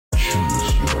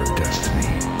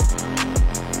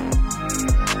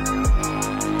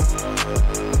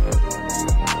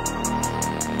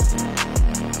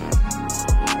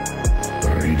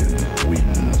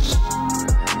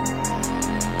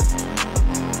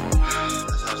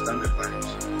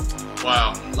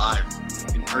Wow. Live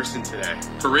in person today.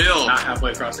 For real. Not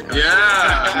halfway across the country.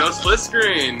 Yeah. No split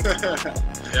screen.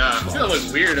 Yeah. I feel it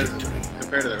looks weird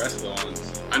compared to the rest of the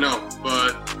ones. I know,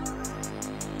 but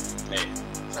hey,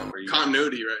 it's not for you.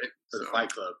 Continuity, right? For the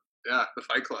Fight Club. Yeah, the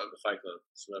Fight Club. The Fight Club.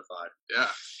 Solidified. Yeah.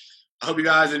 I hope you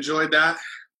guys enjoyed that.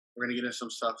 We're going to get into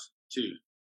some stuff, too.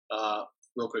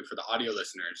 Real quick, for the audio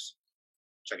listeners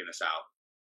checking us out.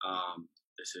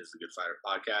 This is the Good Fighter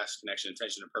Podcast, Connection,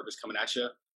 Intention, and Purpose coming at you.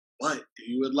 But if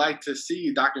you would like to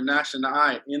see Dr. Nash and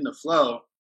I in the flow,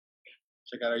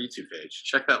 check out our YouTube page.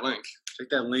 Check that link. Check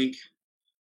that link.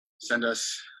 Send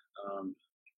us,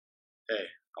 hey,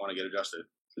 I want to get adjusted.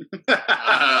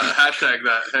 Hashtag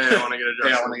that. Hey, I want to get adjusted.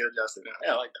 Hey, I want to get adjusted.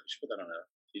 Yeah, I like that. We should put that on a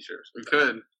t-shirt. We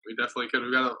could. We definitely could.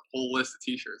 We've got a whole list of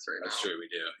t-shirts right now. That's true. We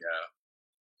do. Yeah.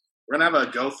 We're gonna have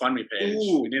a GoFundMe page.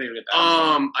 Ooh. We need to get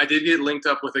that. I did get linked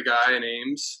up with a guy in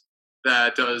Ames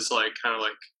that does like kind of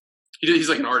like he's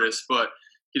like an artist, but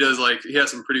he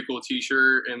has some pretty cool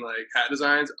t-shirt and like hat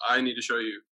designs. I need to show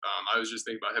you. I was just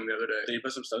thinking about him the other day. Did you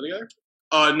put some stuff together?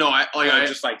 No, I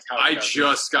just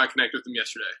got connected with him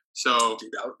yesterday. So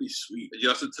dude, that would be sweet. You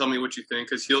have to tell me what you think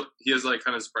because he has like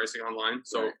kind of his pricing online.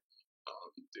 So, right.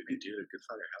 Dude, a Good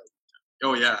Fighter hat.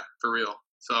 Oh yeah, for real.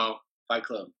 So Fight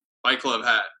Club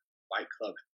hat. Fight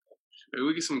Club. Maybe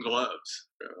we get some gloves.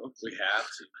 Bro. We have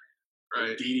to.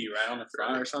 Right. Didi right on the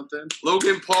front or something.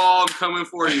 Logan Paul, I'm coming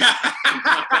for you.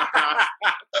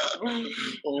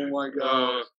 Oh my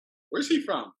god. Where's he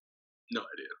from? No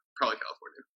idea. Probably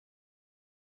California.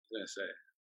 I was gonna say.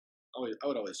 I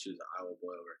would always choose the Iowa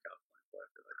boy over California boy.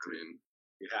 I mean,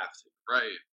 you have to.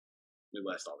 Right.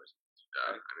 Midwest always.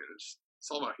 Yeah. I mean, it's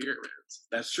all about here, man.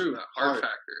 That's true. That heart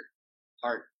factor.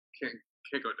 Heart.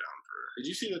 Can't go down for. Did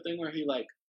you see the thing where they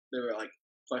were like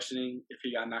questioning if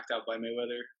he got knocked out by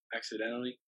Mayweather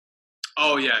accidentally?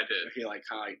 Oh yeah, I did. He like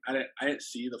kind of like I didn't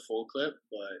see the full clip,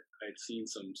 but I'd seen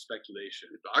some speculation.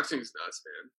 Boxing's nuts,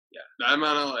 man. Yeah, that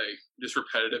amount of like just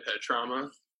repetitive head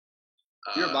trauma.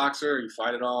 If you're a boxer, you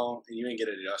fight it all, and you ain't get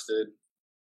it adjusted.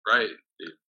 Right,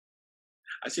 dude.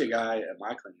 I see a guy at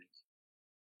my clinic.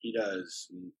 He does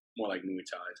more like Muay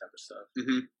Thai type of stuff,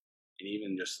 and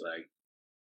even just like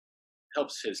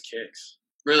helps his kicks.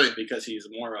 Really, because he's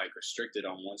more like restricted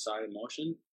on one side of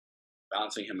motion,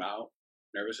 balancing him out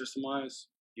nervous system wise,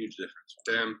 huge difference.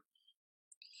 Damn.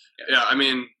 Yeah, I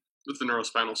mean, with the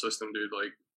neurospinal system, dude,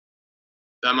 like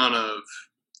the amount of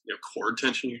cord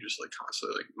tension you just like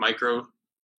constantly like micro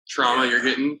trauma you're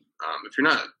getting. If you're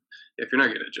not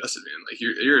getting adjusted, man, like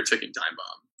you're a ticking time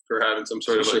bomb for having some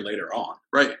sort especially of like, later on.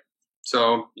 Right.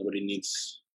 So nobody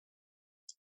needs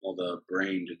all the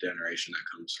brain degeneration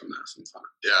that comes from that sometimes.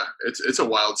 Yeah, it's a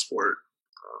wild sport.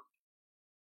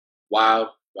 Wild,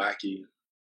 wacky,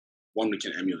 one we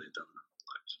can emulate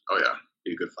though. Oh yeah,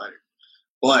 be a good fighter.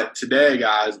 But today,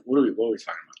 guys, what are we talking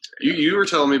about today? You were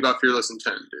telling me about Fearless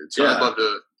Intent, dude. So yeah. I'd love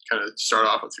to kind of start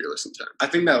off with Fearless Intent. I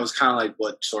think that was kind of like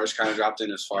what Source kind of dropped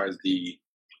in as far as the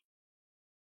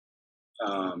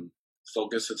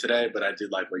focus of today, but I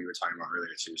did like what you were talking about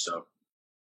earlier too. So,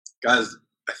 guys,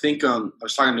 I think I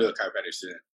was talking to a chiropractic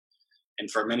student,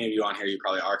 and for many of you on here, you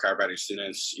probably are chiropractic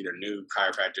students, either new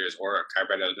chiropractors or a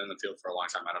chiropractor that's been in the field for a long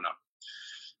time. I don't know.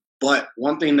 But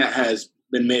one thing that has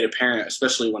been made apparent,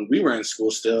 especially when we were in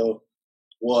school still,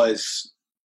 was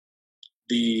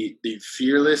the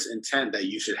fearless intent that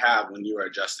you should have when you are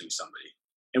adjusting somebody.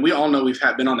 And we all know we've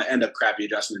been on the end of crappy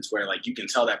adjustments where like you can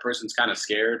tell that person's kind of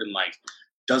scared and like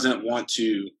doesn't want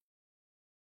to,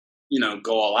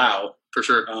 go all out. For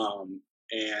sure.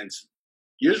 And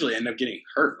usually end up getting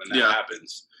hurt when that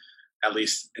happens, at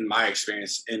least in my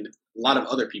experience. And a lot of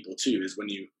other people too, is when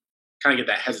you kind of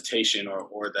get that hesitation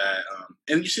or that,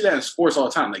 and you see that in sports all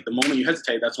the time. Like the moment you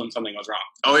hesitate, that's when something goes wrong.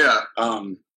 Oh yeah.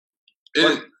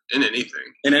 In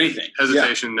anything. In anything.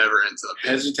 Hesitation never ends up.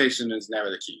 Hesitation is never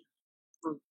the key.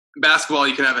 Basketball,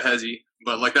 you can have a hezzy,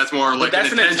 but like that's more like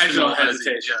that's an intentional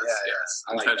hesitation. Yes.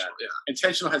 I like that. Yeah.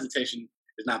 Intentional hesitation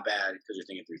is not bad because you're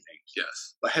thinking through things.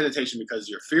 Yes. But hesitation because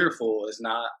you're fearful does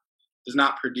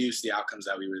not produce the outcomes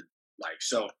that we would like.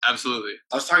 So absolutely.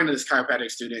 I was talking to this chiropractic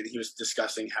student and he was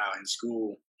discussing how in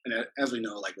school, and as we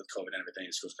know, like with COVID and everything,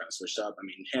 school's kind of switched up. I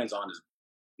mean, hands-on is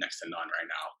next to none right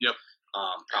now. Yep.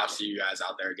 Props to you guys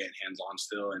out there getting hands-on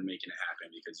still and making it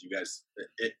happen because you guys,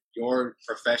 your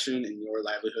profession and your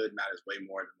livelihood matters way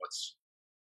more than what's,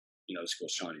 the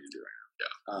school's showing you to do right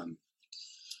now. Yeah.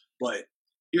 But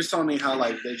he was telling me how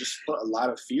like they just put a lot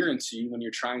of fear into you when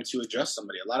you're trying to adjust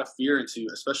somebody, a lot of fear into,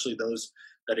 especially those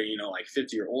that are, like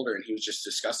 50 or older. And he was just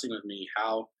discussing with me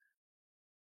how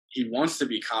he wants to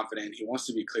be confident. He wants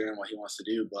to be clear in what he wants to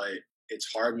do, but it's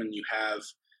hard when you have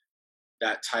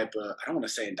that type of, I don't want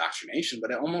to say indoctrination, but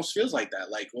it almost feels like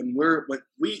that. Like we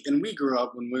grew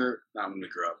up when we're not when we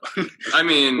grew up. I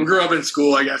mean, we grew up in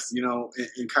school, I guess, you know,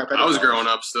 in chiropractic. I was growing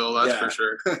up still, that's for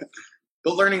sure.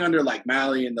 But learning under like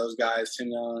Mally and those guys, Tim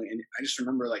Young, and I just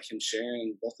remember like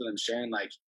both of them sharing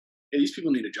like, hey, these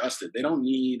people need adjusted. They don't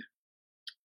need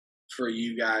for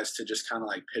you guys to just kind of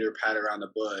like pitter patter around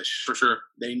the bush. For sure.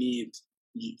 They need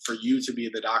for you to be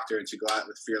the doctor and to go out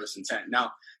with fearless intent.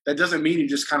 Now, that doesn't mean you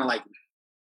just kind of like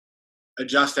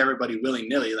adjust everybody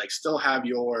willy-nilly. Like, still have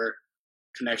your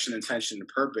connection, intention, and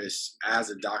purpose as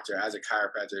a doctor, as a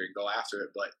chiropractor, and go after it.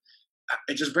 But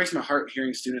it just breaks my heart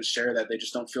hearing students share that they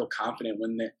just don't feel confident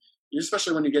when they,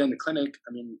 especially when you get in the clinic.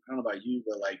 I mean, I don't know about you,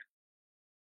 but like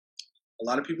a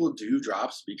lot of people do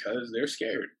drops because they're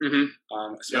scared,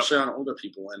 especially on older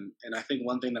people. And I think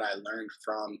one thing that I learned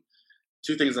from,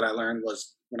 two things that I learned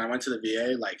was when I went to the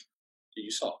VA, like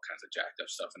you saw all kinds of jacked up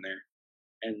stuff in there.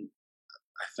 And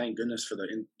I thank goodness for the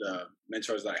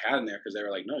mentors that I had in there, because they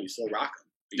were like, no, you still rock them.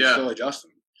 You still adjust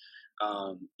them.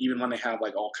 Even when they have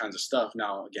like all kinds of stuff.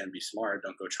 Now, again, be smart.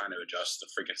 Don't go trying to adjust the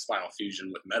freaking spinal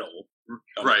fusion with metal.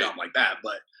 Don't do something like that.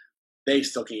 But they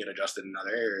still can get adjusted in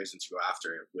other areas and to go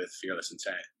after it with fearless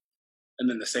intent. And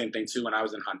then the same thing too, when I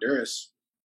was in Honduras,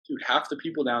 dude, half the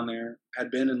people down there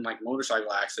had been in like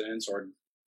motorcycle accidents, or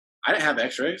I didn't have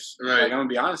x-rays. Like, I'm gonna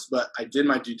be honest, but I did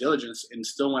my due diligence and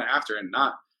still went after it, and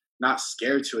not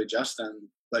scared to adjust them,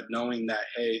 but knowing that,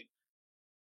 hey,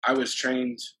 I was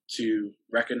trained to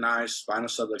recognize spinal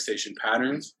subluxation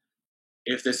patterns.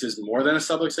 If this is more than a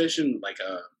subluxation, like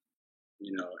a,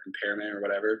 impairment or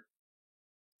whatever,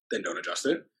 then don't adjust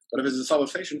it. But if it's a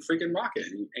subluxation, freaking rock it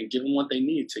and give them what they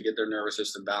need to get their nervous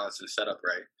system balanced and set up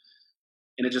right.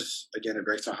 And it just, again, it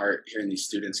breaks my heart hearing these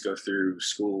students go through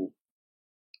school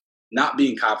not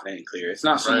being confident and clear. It's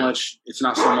not so much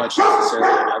necessarily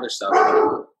the other stuff,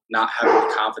 but not having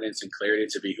the confidence and clarity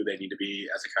to be who they need to be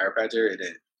as a chiropractor.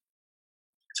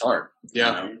 It's hard.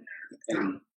 Yeah.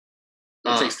 And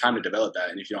it takes time to develop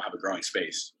that. And if you don't have a growing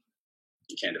space,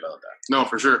 you can't develop that. No,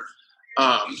 for sure.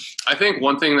 I think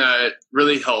one thing that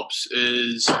really helps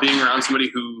is being around somebody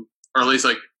who, or at least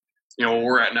like, where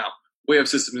we're at now, we have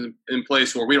systems in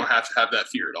place where we don't have to have that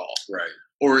fear at all. Right.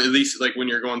 Or at least like when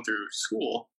you're going through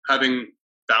school, having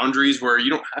boundaries where you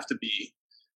don't have to be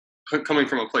coming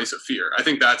from a place of fear. I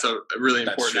think that's a really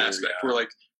important aspect where like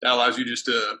that allows you just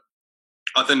to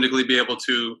authentically be able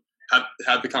to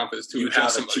have the confidence to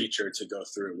adjust somebody. You have a teacher to go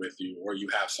through it with you, or you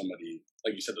have somebody,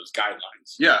 like you said, those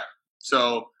guidelines. Yeah.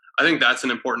 So I think that's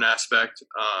an important aspect.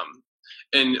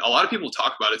 And a lot of people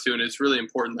talk about it too. And it's really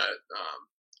important that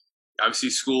obviously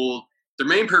school, their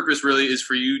main purpose really is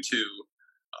for you to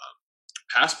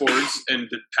pass boards. And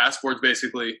the pass boards,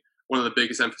 basically one of the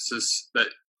biggest emphasis that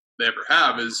they ever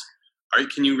have is, all right,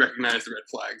 can you recognize the red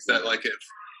flags that like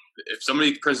if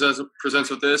somebody presents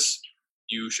with this,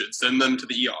 you should send them to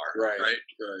the ER, right?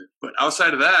 But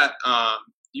outside of that,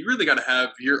 you really got to have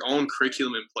your own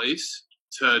curriculum in place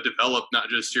to develop not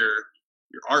just your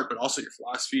art, but also your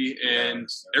philosophy and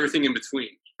everything in between,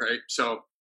 right? So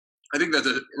I think that's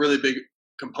a really big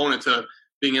component to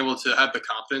being able to have the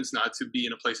confidence not to be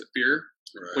in a place of fear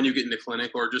when you get into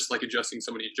clinic, or just like adjusting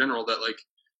somebody in general, that like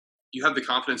you have the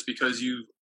confidence because you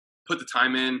put the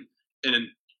time in an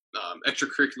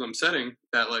extracurriculum setting,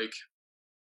 that like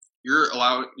you're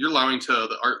allowing to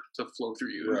the art to flow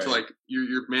through you, and to like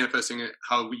you're manifesting it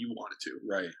how you want it to.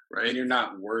 Right. And you're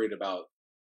not worried about,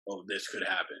 oh, this could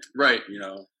happen. Right.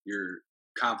 You're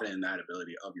confident in that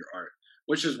ability of your art,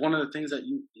 which is one of the things that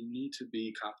you need to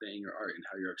be confident in your art and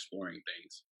how you're exploring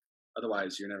things.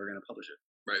 Otherwise, you're never going to publish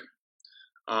it. Right.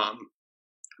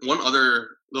 One other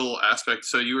little aspect.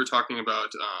 So you were talking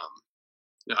about,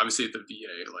 obviously at the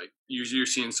VA, like you're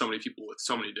seeing so many people with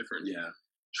so many different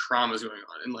traumas going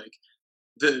on, and like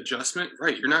the adjustment,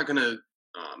 right? You're not gonna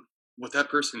what that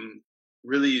person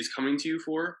really is coming to you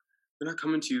for. They're not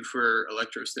coming to you for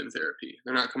electrostim therapy.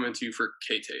 They're not coming to you for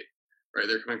K-tape, right?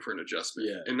 They're coming for an adjustment,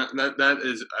 and that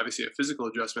is obviously a physical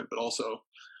adjustment, but also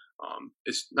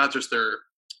it's not just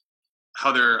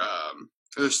how they're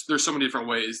there's so many different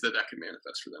ways that can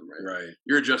manifest for them, right?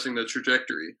 You're adjusting the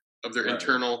trajectory of their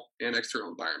internal and external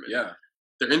environment.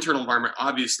 Their internal environment,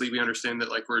 obviously, we understand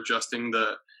that like we're adjusting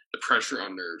the pressure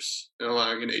on nerves and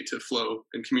allowing an aid to flow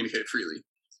and communicate freely.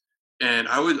 And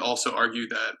I would also argue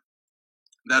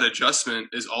that adjustment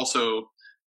is also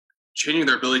changing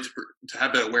their ability to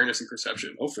have that awareness and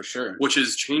perception. Oh, for sure. Which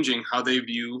is changing how they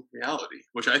view reality,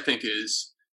 which I think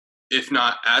is, if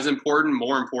not as important,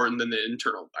 more important than the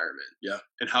internal environment.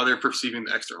 And how they're perceiving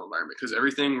the external environment, because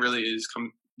everything really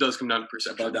does come down to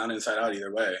perception. Above, down, inside out,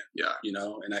 either way. Yeah.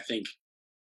 And I think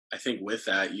I think with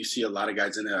that, you see a lot of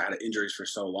guys in there that had injuries for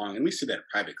so long, and we see that in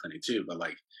private clinic too. But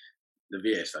like the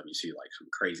VA stuff, you see like some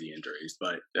crazy injuries,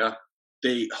 but Yeah.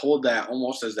 they hold that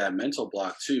almost as that mental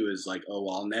block too. Is like, oh,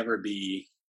 well, I'll never be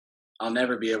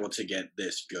able to get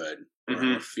this good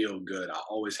or feel good. I'll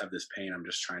always have this pain. I'm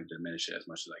just trying to diminish it as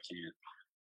much as I can.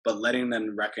 But letting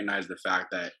them recognize the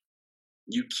fact that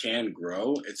you can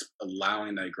grow, it's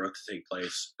allowing that growth to take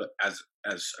place. But as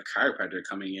a chiropractor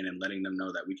coming in and letting them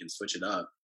know that we can switch it up,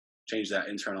 change that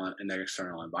internal and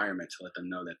external environment to let them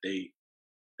know that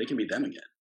they can be them again.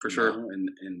 For sure. And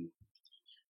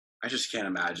I just can't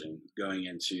imagine going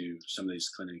into some of these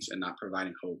clinics and not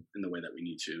providing hope in the way that we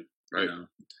need to. Right. You know,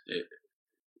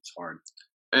 it's hard.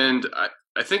 And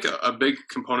I think a big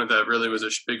component that really was a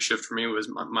big shift for me was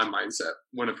my mindset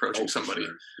when approaching somebody.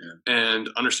 Sure. Yeah. And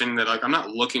understanding that, like, I'm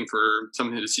not looking for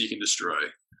something to seek and destroy.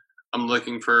 I'm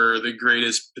looking for the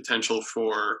greatest potential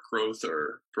for growth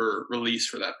or for release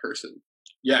for that person.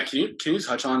 Yeah. Can you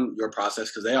touch on your process?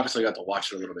 Because they obviously got to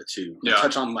watch it a little bit too. Yeah.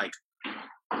 Touch on like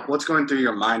what's going through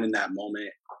your mind in that moment,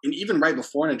 and even right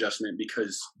before an adjustment,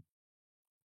 because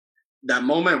that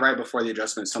moment right before the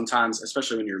adjustment, sometimes,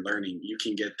 especially when you're learning, you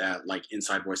can get that like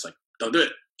inside voice, like, don't do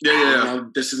it. Yeah. You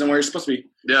know, this isn't where you're supposed to be.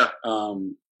 Yeah.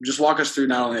 Just walk us through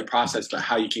not only the process, but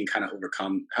how you can kind of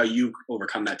overcome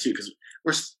that too. Because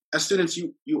we're as students,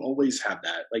 you always have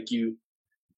that. Like you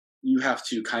have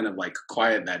to kind of like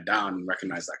quiet that down and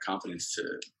recognize that confidence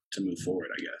to move forward,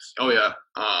 I guess. Oh yeah.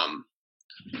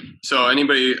 So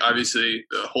anybody, obviously,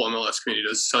 the whole MLS community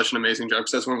does such an amazing job,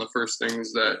 because that's one of the first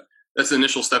things that's the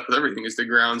initial step with everything, is to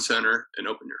ground center and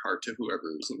open your heart to whoever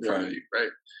is in front of you,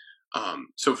 right?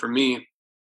 So for me,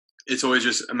 it's always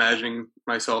just imagining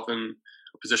myself in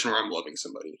a position where I'm loving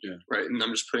somebody, right? And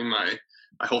I'm just putting my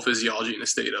whole physiology in a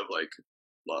state of like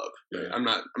love. Right? I'm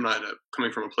not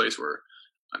coming from a place where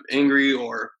I'm angry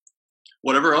or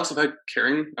whatever else I've been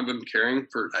carrying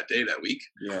for that day, that week.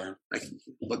 Yeah, I can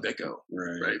let that go,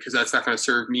 right? Because that's not going to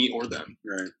serve me or them.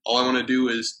 Right. All I want to do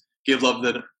is give love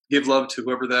to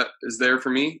whoever that is there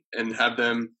for me, and have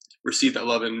them receive that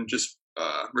love and just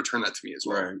return that to me as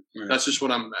well. Right. That's just what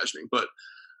I'm imagining. But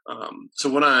so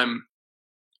when I'm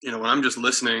just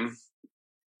listening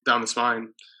down the spine,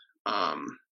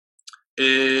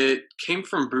 it came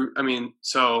from Bruce. I mean,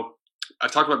 so I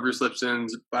talked about Bruce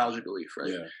Lipton's biology belief,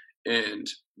 right? Yeah. And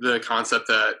the concept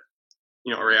that,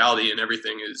 a reality and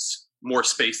everything is more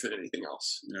space than anything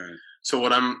else. Right. So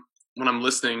when I'm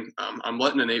listening, I'm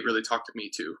letting innate really talk to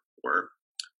me too, where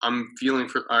I'm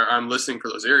listening for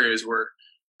those areas where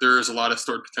there is a lot of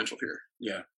stored potential here.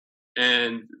 Yeah.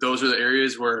 And those are the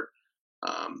areas where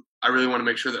I really want to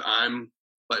make sure that I'm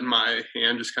letting my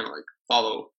hand just kind of like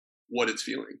follow what it's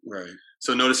feeling. Right.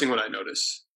 So noticing what I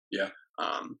notice. Yeah.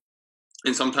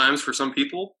 And sometimes for some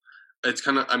people, it's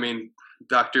kind of,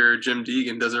 Dr. Jim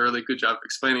Deegan does a really good job of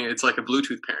explaining it. It's like a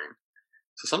Bluetooth pairing.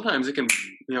 So sometimes it can,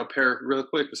 pair real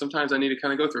quick, but sometimes I need to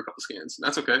kind of go through a couple scans, and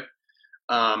that's okay.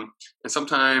 And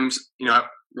sometimes,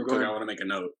 real quick, I want to make a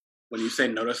note. When you say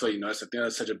notice what you notice, I think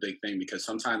that's such a big thing, because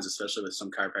sometimes, especially with some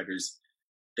chiropractors,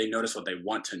 they notice what they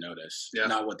want to notice,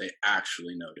 not what they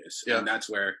actually notice. Yeah. And that's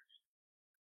where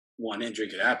one injury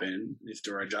could happen if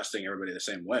they're adjusting everybody the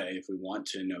same way. If we want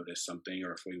to notice something,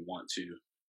 or if we want to,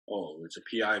 it's a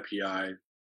PI,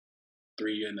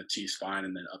 3 in the T spine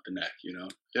and then up the neck,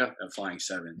 a flying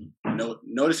 7.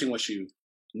 Noticing what you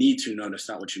need to notice,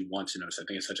 not what you want to notice. I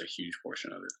think it's such a huge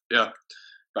portion of it. Yeah.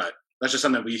 But that's just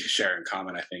something we share in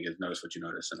common, I think, is notice what you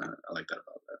notice. And I like that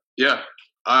about that. Yeah.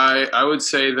 I would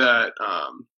say that,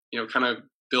 kind of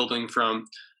building from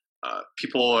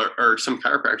people or some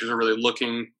chiropractors are really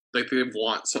looking, like they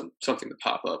want something to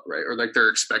pop up, right? Or like they're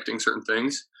expecting certain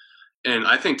things. And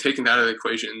I think taking that out of the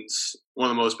equation is one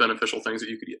of the most beneficial things that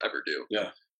you could ever do. Yeah.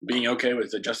 Being okay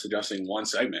with adjusting one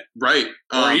segment. Right.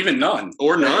 Or even none.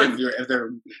 Or none. If they're,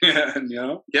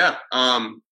 Yeah.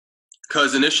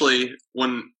 Because initially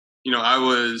when, I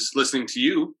was listening to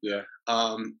you,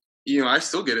 I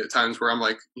still get it at times where I'm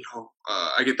like,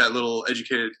 I get that little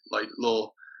educated, like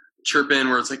little chirp in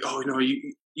where it's like, oh,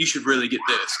 you should really get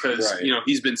this because,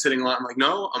 he's been sitting a lot. I'm like,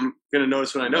 no, I'm going to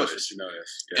notice what I notice.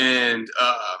 Yeah. And,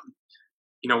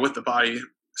 with the body,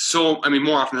 so,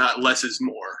 more often than not, less is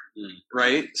more,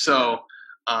 right? So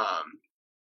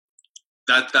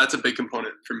that's a big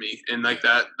component for me. And like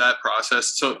that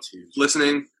process. So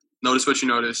listening, notice what you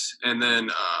notice. And then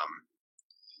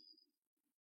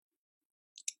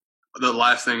the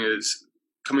last thing is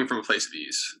coming from a place of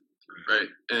ease, right?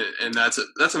 And that's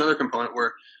another component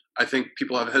where I think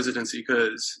people have hesitancy,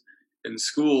 because in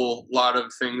school, a lot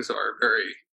of things are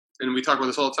and we talk about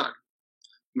this all the time,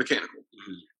 mechanical.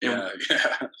 Mm-hmm. Yeah.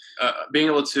 Being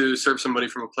able to serve somebody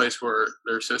from a place where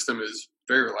their system is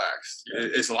very relaxed, Yeah.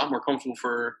 it's a lot more comfortable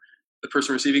for the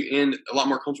person receiving and a lot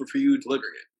more comfortable for you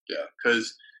delivering it. Yeah.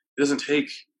 Because it doesn't take,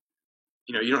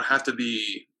 you don't have to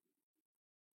be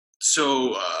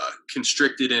so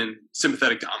constricted and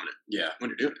sympathetic dominant Yeah. when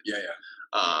you're doing it.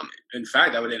 Yeah. In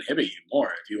fact, that would inhibit you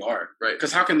more if you are. Right.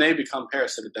 Because how can they become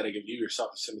parasympathetic if you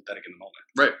yourself are sympathetic in the moment?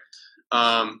 Right.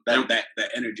 That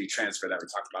energy transfer that we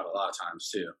talked about a lot of times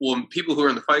too. Well, people who are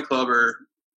in the Fight Club or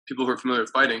people who are familiar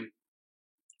with fighting,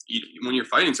 when you're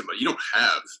fighting somebody, you don't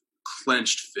have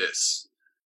clenched fists.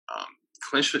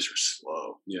 Clenched fists are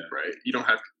slow. Yeah. Right. You don't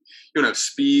have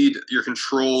speed. Your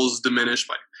controls diminished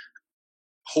by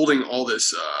holding all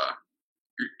this.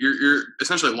 You're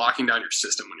essentially locking down your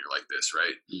system when you're like this,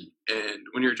 right? Mm. And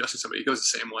when you're adjusting somebody, it goes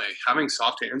the same way. Having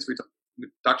soft hands,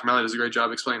 Dr. Malley does a great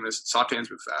job explaining this. Soft hands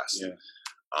move fast. Yeah.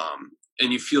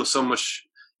 And you feel so much.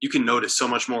 You can notice so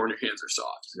much more when your hands are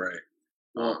soft. Right.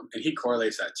 Well, and he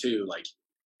correlates that too. Like,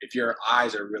 if your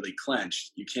eyes are really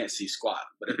clenched, you can't see squat.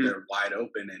 But if they're wide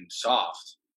open and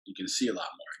soft, you can see a lot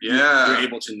more. Yeah. You're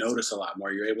able to notice a lot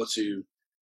more. You're able to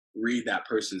read that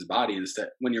person's body instead.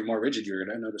 When you're more rigid, you're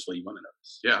going to notice what you want to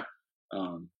notice. Yeah.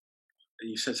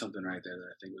 You said something right there that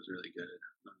I think was really good.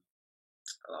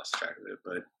 I lost track of it,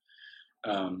 but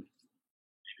maybe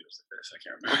it was the best. I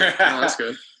can't remember. No, that's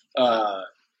good.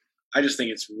 I just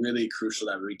think it's really crucial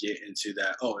that we get into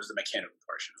that. Oh, it's the mechanical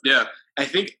portion. Yeah. I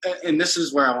think, and this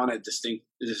is where I want to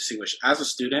distinguish. As a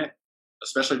student,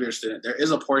 especially if you're a student, there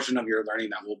is a portion of your learning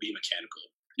that will be mechanical.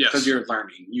 Yes. Because you're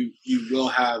learning. You will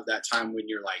have that time when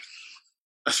you're like,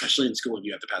 especially in school,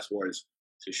 you have to pass boards,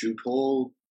 tissue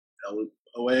pull,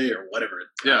 LOA, or whatever.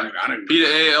 Yeah. I don't P to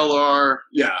A, LR.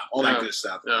 Yeah, all that good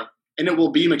stuff. Yeah. And it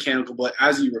will be mechanical, but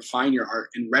as you refine your art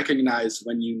and recognize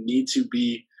when you need to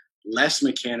be less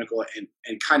mechanical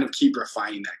and kind of keep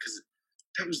refining that, because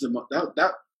that was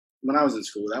that when I was in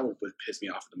school, that would piss me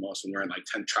off the most when we're in like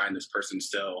 10 trying this person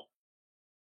still.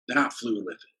 They're not fluid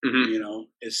with it. Mm-hmm.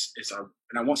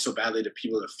 And I want so badly to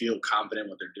people to feel confident in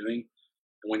what they're doing.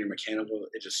 And when you're mechanical,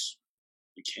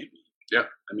 you can't be. Yeah.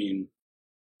 I mean,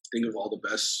 think of all the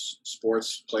best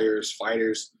sports players,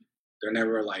 fighters. They're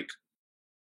never like,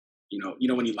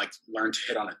 when you like learn to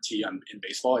hit on a tee in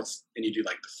baseball, and you do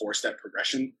like the 4-step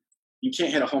progression. You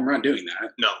can't hit a home run doing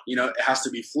that. No. It has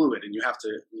to be fluid, and you have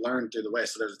to learn through the way.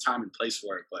 So there's a time and place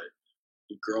for it, but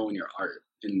you grow in your art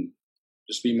and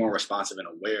just be more responsive and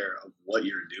aware of what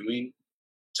you're doing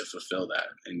to fulfill that,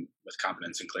 and with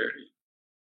confidence and clarity.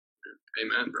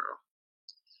 Amen, bro.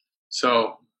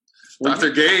 So,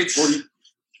 Dr. Gates,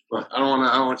 I don't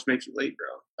want to make you late,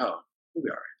 bro. Oh, we'll be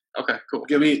all right. Okay, cool.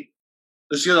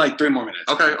 Let's do like 3 more minutes.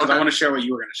 Okay. I want to share what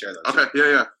you were going to share, though. Okay,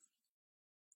 yeah.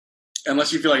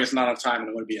 Unless you feel like it's not enough time and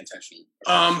it would be intentional.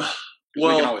 We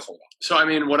can always hold on. So, I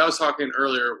mean, what I was talking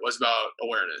earlier was about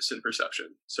awareness and perception.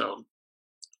 So,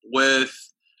 with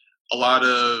a lot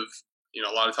of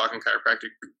talking chiropractic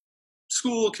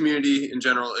school community in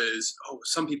general is,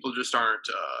 some people just aren't,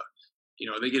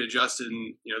 they get adjusted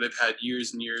and, they've had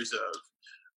years and years of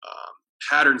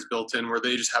patterns built in where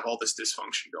they just have all this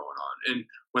dysfunction going on. And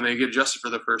when they get adjusted for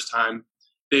the first time,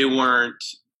 they weren't,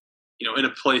 in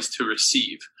a place to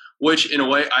receive, which in a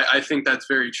way, I think that's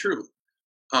very true.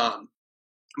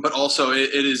 But also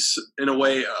it is in a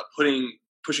way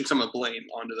pushing some of the blame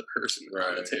onto the person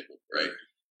on the table, right?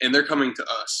 And they're coming to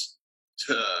us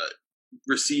to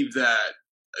receive that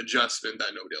adjustment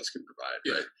that nobody else can provide,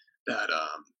 right?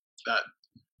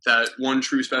 That one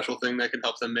true special thing that can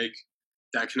help them make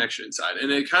that connection inside. And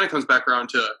it kind of comes back around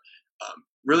to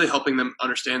really helping them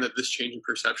understand that this change in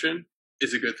perception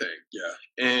is a good thing. Yeah.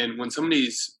 And when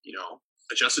somebody's,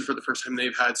 adjusted for the first time,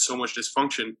 they've had so much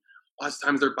dysfunction, lots of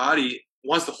times their body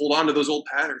wants to hold on to those old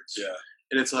patterns. Yeah.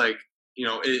 And it's like,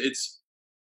 it's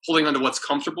holding on to what's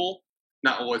comfortable,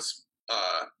 not what's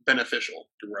beneficial.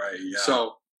 Right. Yeah.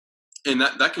 So, and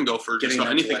that can go for getting just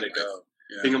about anything. To let it go.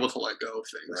 Yeah. Being able to let go of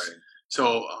things. Right.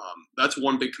 So that's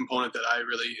one big component that I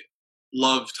really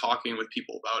love talking with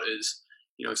people about is,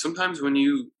 sometimes when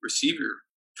you receive your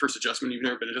first adjustment you've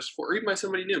never been adjusted for, or even by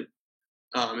somebody new.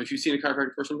 If you've seen a chiropractor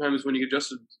before, sometimes when you get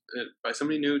adjusted by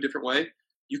somebody new, a different way,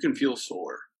 you can feel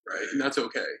sore, right? And that's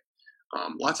okay.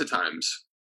 Lots of times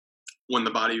when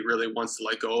the body really wants to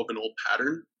let go of an old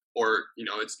pattern, or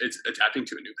it's adapting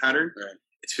to a new pattern, right.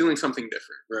 It's feeling something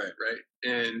different, right?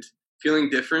 And feeling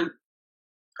different,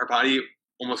 our body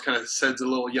almost kind of sends a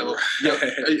little a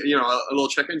little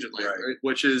check engine light, right?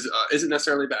 Which isn't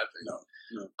necessarily a bad thing.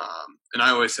 No. And I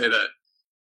always say that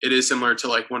it is similar to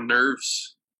like when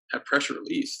nerves have pressure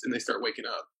released and they start waking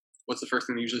up. what's the first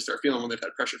thing they usually start feeling when they've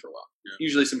had pressure for a while? Yeah.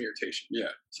 Usually some irritation.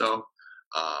 Yeah. So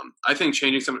I think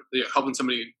helping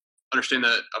somebody understand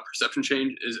that a perception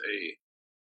change is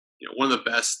one of the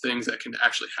best things that can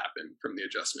actually happen from the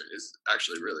adjustment is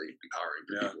actually really empowering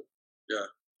for people. Yeah.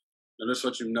 Notice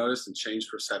what you've noticed and change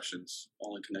perceptions.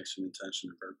 Only connection, intention,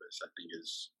 and purpose, I think,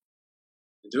 is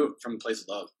do it from a place of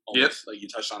love. Almost. Like you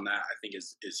touched on that, I think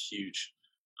is huge.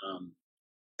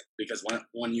 Because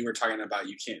when you were talking about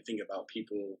you can't think about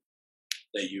people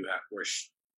that you were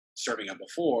serving up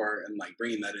before and like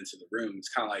bringing that into the room, it's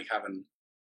kind of like having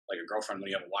like a girlfriend when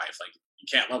you have a wife. Like you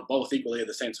can't love both equally at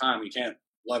the same time. You can't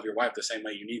love your wife the same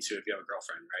way you need to if you have a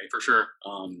girlfriend, right? For sure.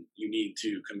 You need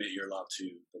to commit your love to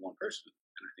the one person.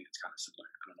 And I think it's kind of similar.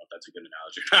 I don't know if that's a good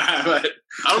analogy or not, but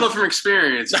I don't know from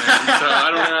experience, man. So I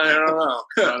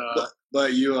don't know.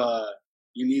 But you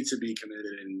need to be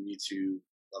committed and you need to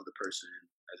love the person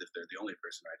as if they're the only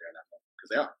person right there in that moment, because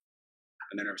they are,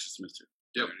 and their nervous system is too.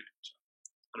 Yep,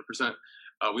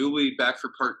 100%. We will be back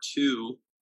for part 2.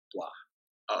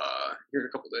 Here in a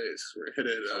couple days. We're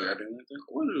headed. We are doing that then?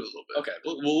 We'll do a little bit. Okay,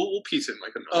 we'll piece it in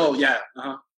like another. Oh yeah,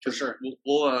 for sure.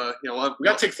 We'll we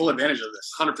got to take full advantage of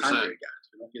this. 100%. Guys,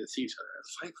 we don't get to see each other.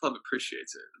 Fight Club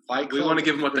appreciates it. Fight Club, we want to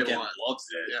give them what they want. Loves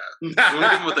it. Yeah, we want to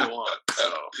give them what they want.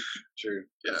 So true.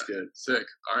 That's good. Sick.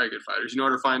 All right, good fighters. You know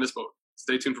where to find us, but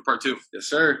stay tuned for part 2. Yes,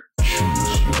 sir.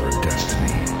 Choose your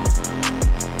destiny.